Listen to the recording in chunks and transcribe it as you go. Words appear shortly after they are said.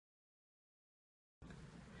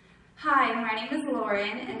Hi, my name is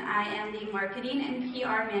Lauren, and I am the Marketing and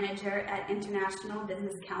PR Manager at International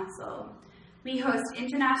Business Council. We host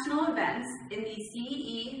international events in the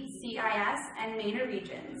CEE, CIS, and MENA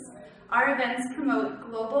regions. Our events promote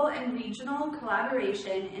global and regional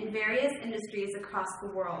collaboration in various industries across the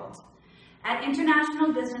world. At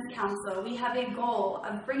International Business Council, we have a goal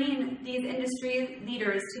of bringing these industry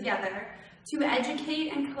leaders together to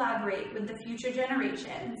educate and collaborate with the future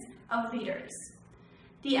generations of leaders.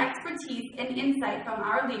 The expertise and insight from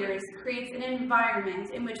our leaders creates an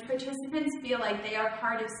environment in which participants feel like they are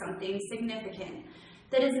part of something significant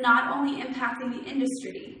that is not only impacting the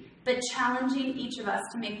industry, but challenging each of us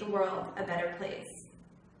to make the world a better place.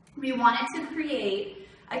 We wanted to create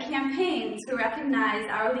a campaign to recognize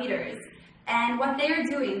our leaders and what they are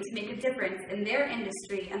doing to make a difference in their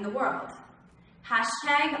industry and the world.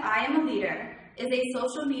 #IamALeader is a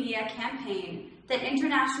social media campaign that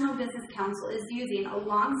International Business Council is using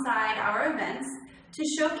alongside our events to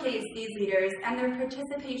showcase these leaders and their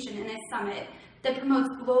participation in a summit that promotes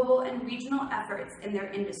global and regional efforts in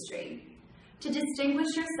their industry. To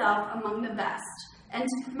distinguish yourself among the best and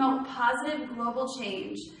to promote positive global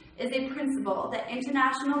change is a principle that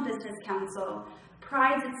International Business Council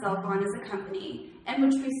prides itself on as a company and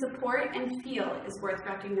which we support and feel is worth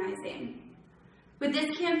recognizing. With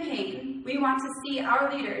this campaign, we want to see our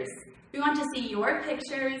leaders. We want to see your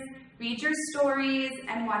pictures, read your stories,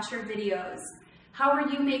 and watch your videos. How are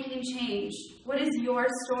you making change? What is your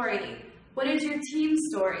story? What is your team's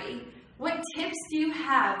story? What tips do you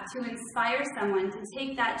have to inspire someone to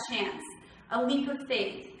take that chance, a leap of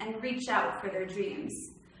faith, and reach out for their dreams?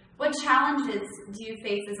 What challenges do you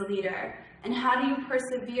face as a leader, and how do you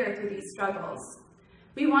persevere through these struggles?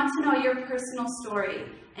 We want to know your personal story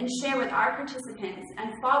and share with our participants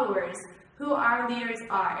and followers who our leaders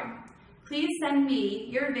are. Please send me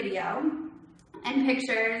your video and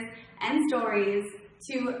pictures and stories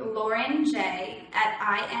to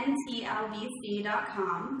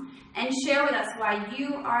laurenj@intlbc.com and share with us why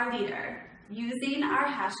you are a leader using our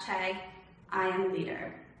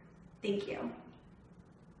 #IamALeader. Thank you.